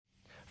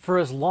For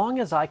as long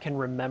as I can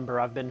remember,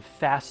 I've been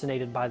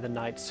fascinated by the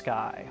night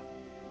sky.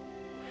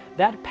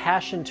 That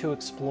passion to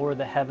explore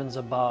the heavens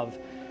above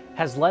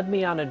has led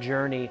me on a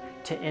journey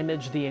to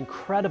image the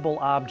incredible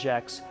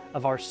objects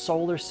of our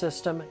solar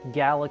system,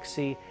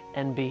 galaxy,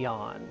 and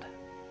beyond.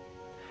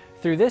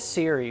 Through this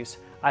series,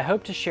 I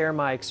hope to share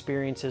my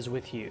experiences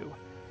with you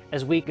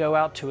as we go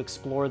out to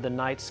explore the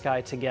night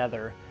sky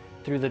together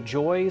through the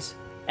joys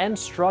and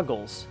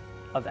struggles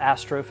of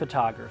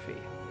astrophotography.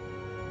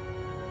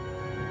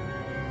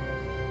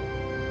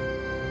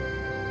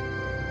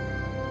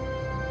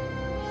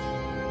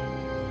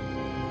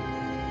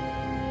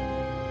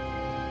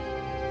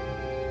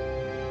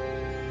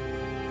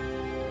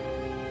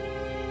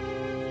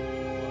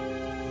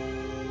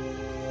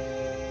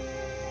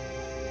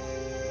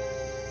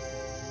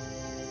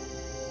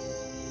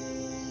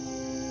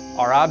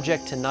 Our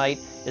object tonight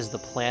is the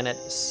planet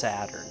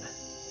Saturn.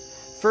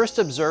 First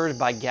observed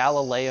by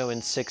Galileo in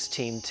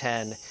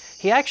 1610,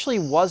 he actually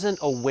wasn't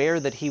aware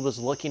that he was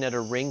looking at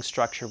a ring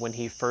structure when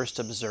he first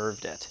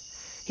observed it.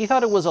 He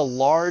thought it was a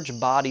large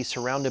body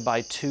surrounded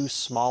by two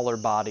smaller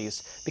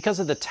bodies because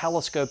of the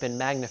telescope and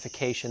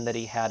magnification that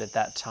he had at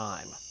that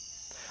time.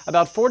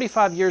 About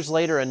 45 years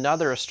later,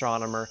 another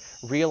astronomer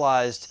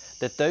realized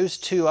that those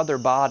two other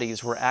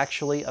bodies were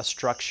actually a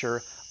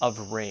structure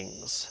of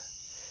rings.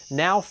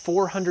 Now,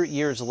 400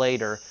 years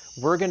later,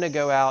 we're going to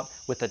go out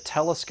with a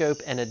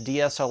telescope and a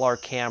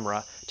DSLR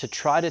camera to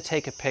try to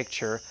take a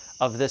picture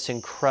of this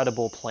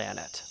incredible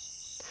planet.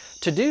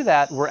 To do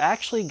that, we're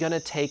actually going to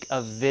take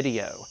a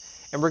video,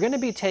 and we're going to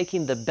be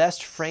taking the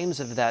best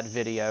frames of that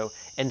video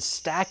and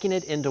stacking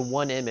it into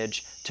one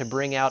image to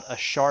bring out a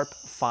sharp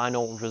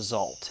final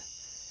result.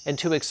 And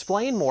to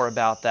explain more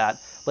about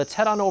that, let's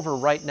head on over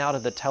right now to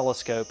the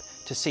telescope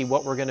to see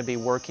what we're going to be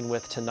working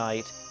with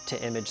tonight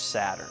to image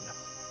Saturn.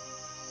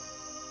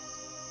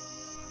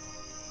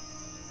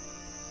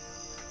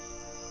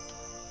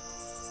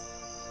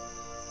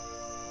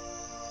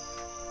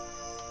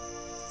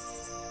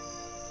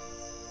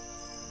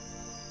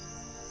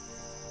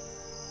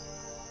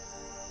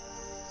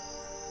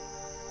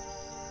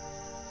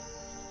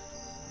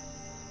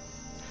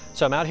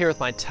 So I'm out here with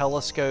my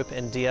telescope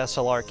and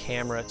DSLR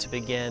camera to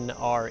begin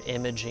our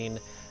imaging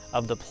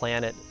of the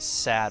planet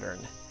Saturn.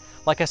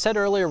 Like I said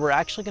earlier, we're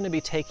actually going to be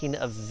taking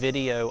a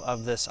video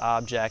of this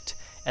object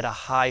at a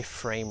high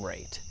frame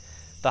rate.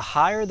 The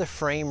higher the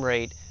frame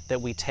rate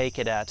that we take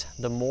it at,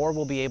 the more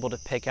we'll be able to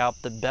pick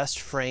out the best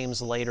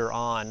frames later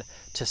on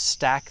to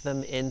stack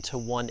them into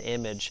one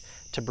image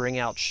to bring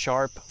out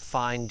sharp,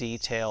 fine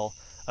detail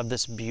of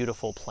this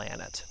beautiful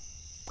planet.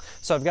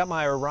 So I've got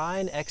my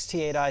Orion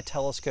XT8I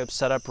telescope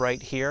set up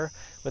right here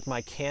with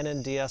my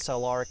Canon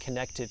DSLR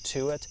connected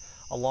to it,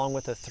 along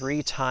with a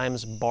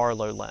 3x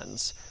Barlow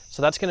lens.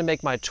 So that's going to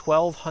make my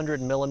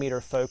 1200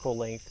 millimeter focal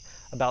length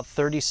about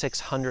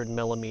 3600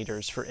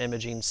 millimeters for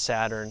imaging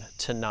Saturn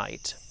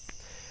tonight.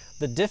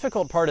 The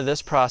difficult part of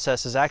this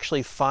process is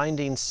actually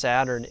finding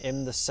Saturn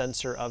in the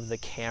sensor of the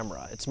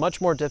camera. It's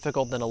much more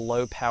difficult than a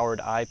low-powered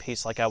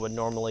eyepiece like I would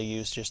normally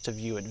use just to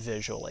view it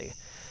visually.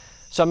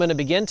 So I'm going to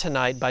begin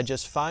tonight by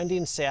just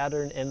finding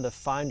Saturn in the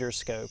finder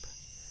scope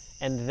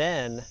and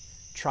then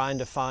trying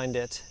to find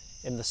it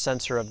in the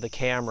sensor of the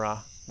camera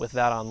with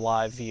that on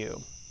live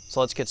view. So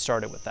let's get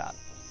started with that.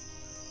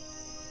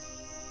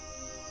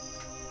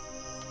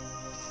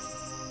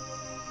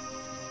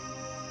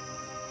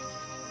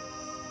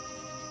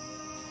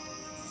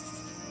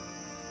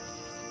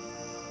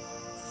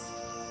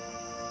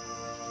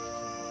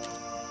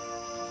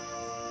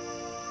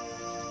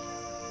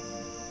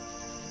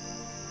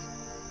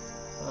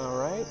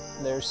 Alright,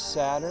 there's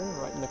Saturn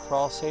right in the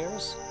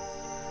crosshairs.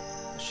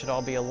 It should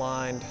all be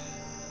aligned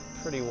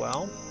pretty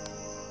well.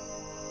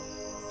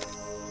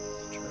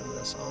 Turn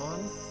this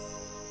on.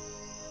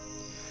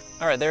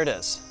 Alright, there it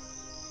is.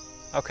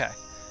 Okay,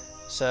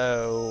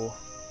 so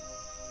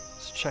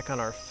let's check on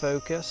our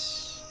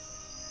focus.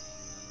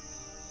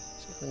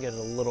 See if we can get it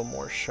a little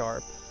more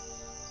sharp.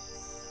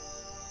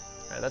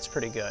 Alright, that's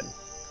pretty good.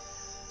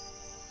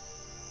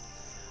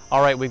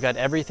 All right, we've got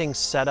everything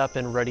set up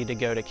and ready to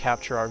go to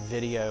capture our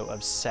video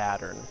of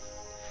Saturn.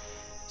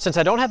 Since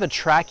I don't have a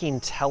tracking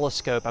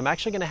telescope, I'm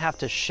actually going to have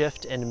to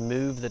shift and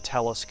move the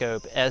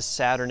telescope as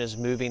Saturn is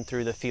moving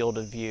through the field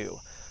of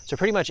view. So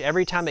pretty much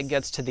every time it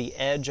gets to the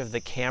edge of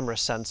the camera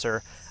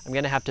sensor, I'm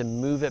going to have to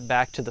move it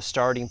back to the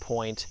starting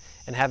point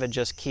and have it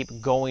just keep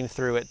going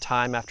through it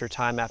time after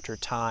time after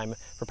time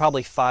for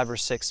probably 5 or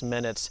 6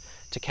 minutes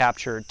to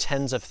capture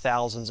tens of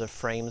thousands of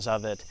frames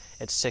of it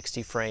at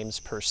 60 frames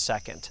per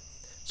second.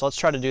 So let's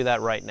try to do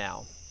that right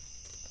now.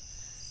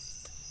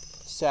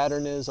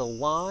 Saturn is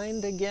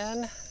aligned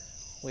again.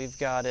 We've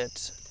got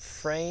it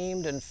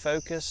framed and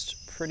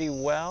focused pretty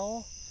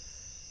well.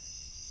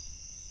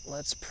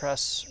 Let's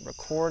press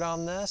record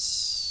on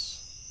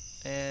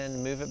this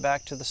and move it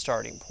back to the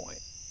starting point.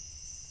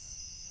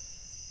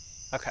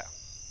 Okay.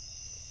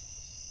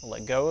 We'll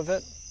let go of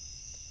it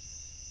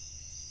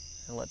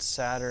and let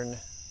Saturn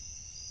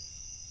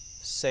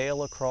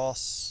sail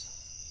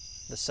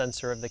across the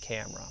sensor of the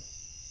camera.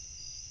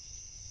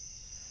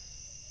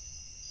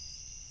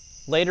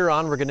 Later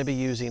on, we're going to be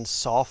using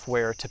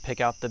software to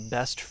pick out the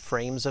best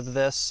frames of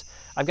this.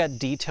 I've got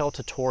detailed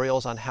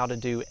tutorials on how to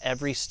do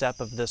every step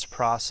of this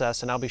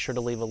process, and I'll be sure to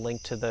leave a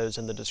link to those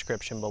in the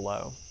description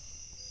below.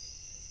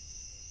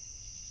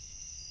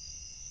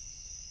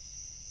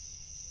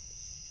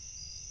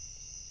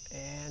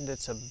 And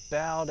it's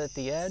about at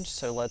the edge,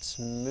 so let's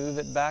move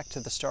it back to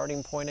the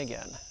starting point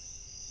again.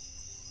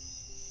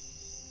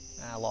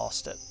 I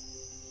lost it.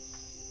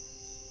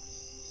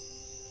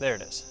 There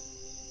it is.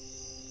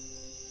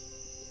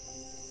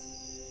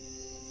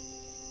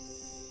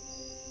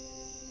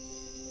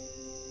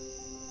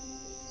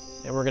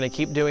 And we're going to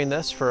keep doing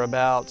this for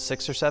about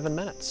 6 or 7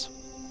 minutes.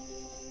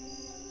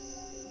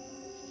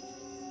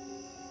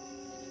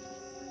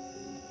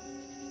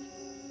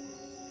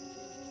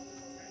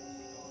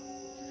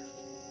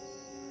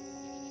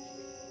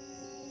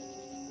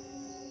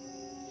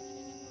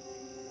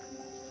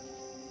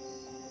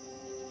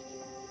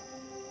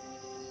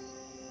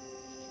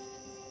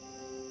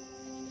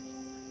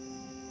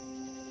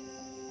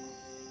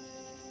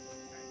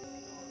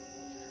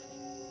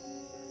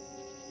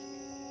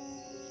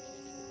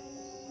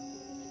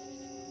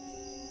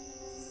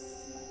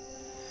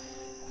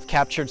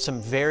 Captured some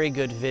very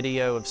good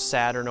video of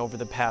Saturn over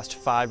the past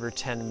 5 or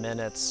 10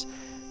 minutes.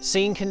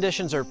 Scene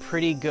conditions are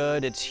pretty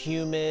good. It's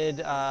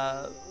humid.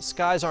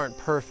 Skies aren't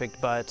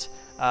perfect, but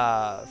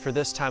for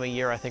this time of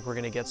year, I think we're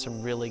going to get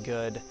some really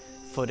good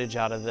footage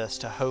out of this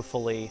to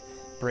hopefully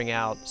bring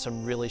out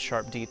some really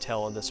sharp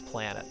detail of this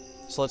planet.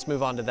 So let's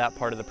move on to that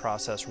part of the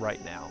process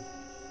right now.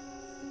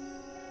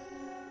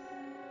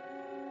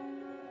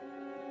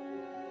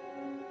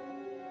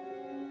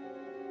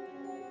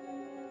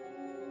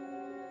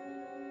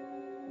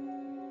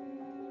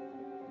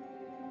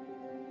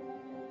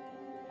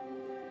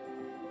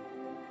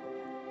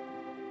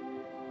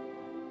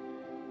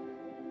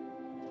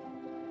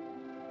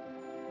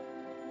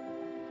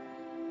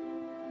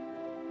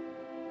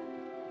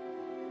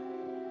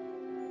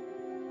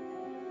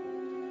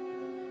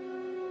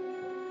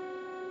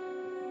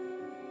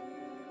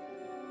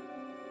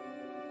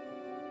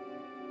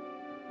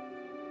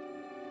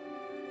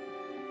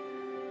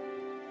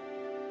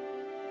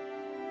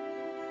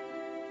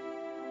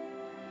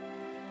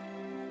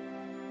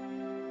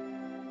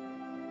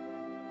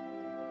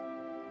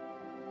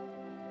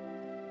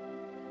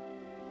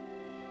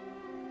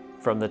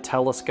 From the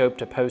telescope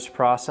to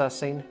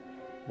post-processing,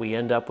 we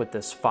end up with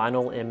this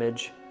final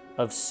image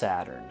of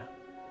Saturn.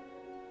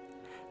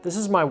 This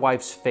is my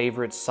wife's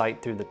favorite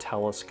sight through the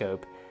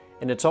telescope,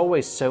 and it's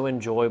always so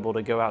enjoyable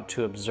to go out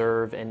to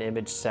observe and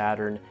image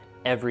Saturn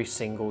every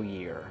single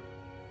year.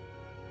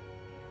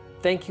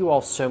 Thank you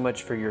all so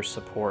much for your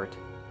support,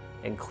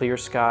 and clear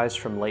skies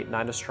from Late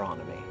Night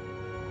Astronomy.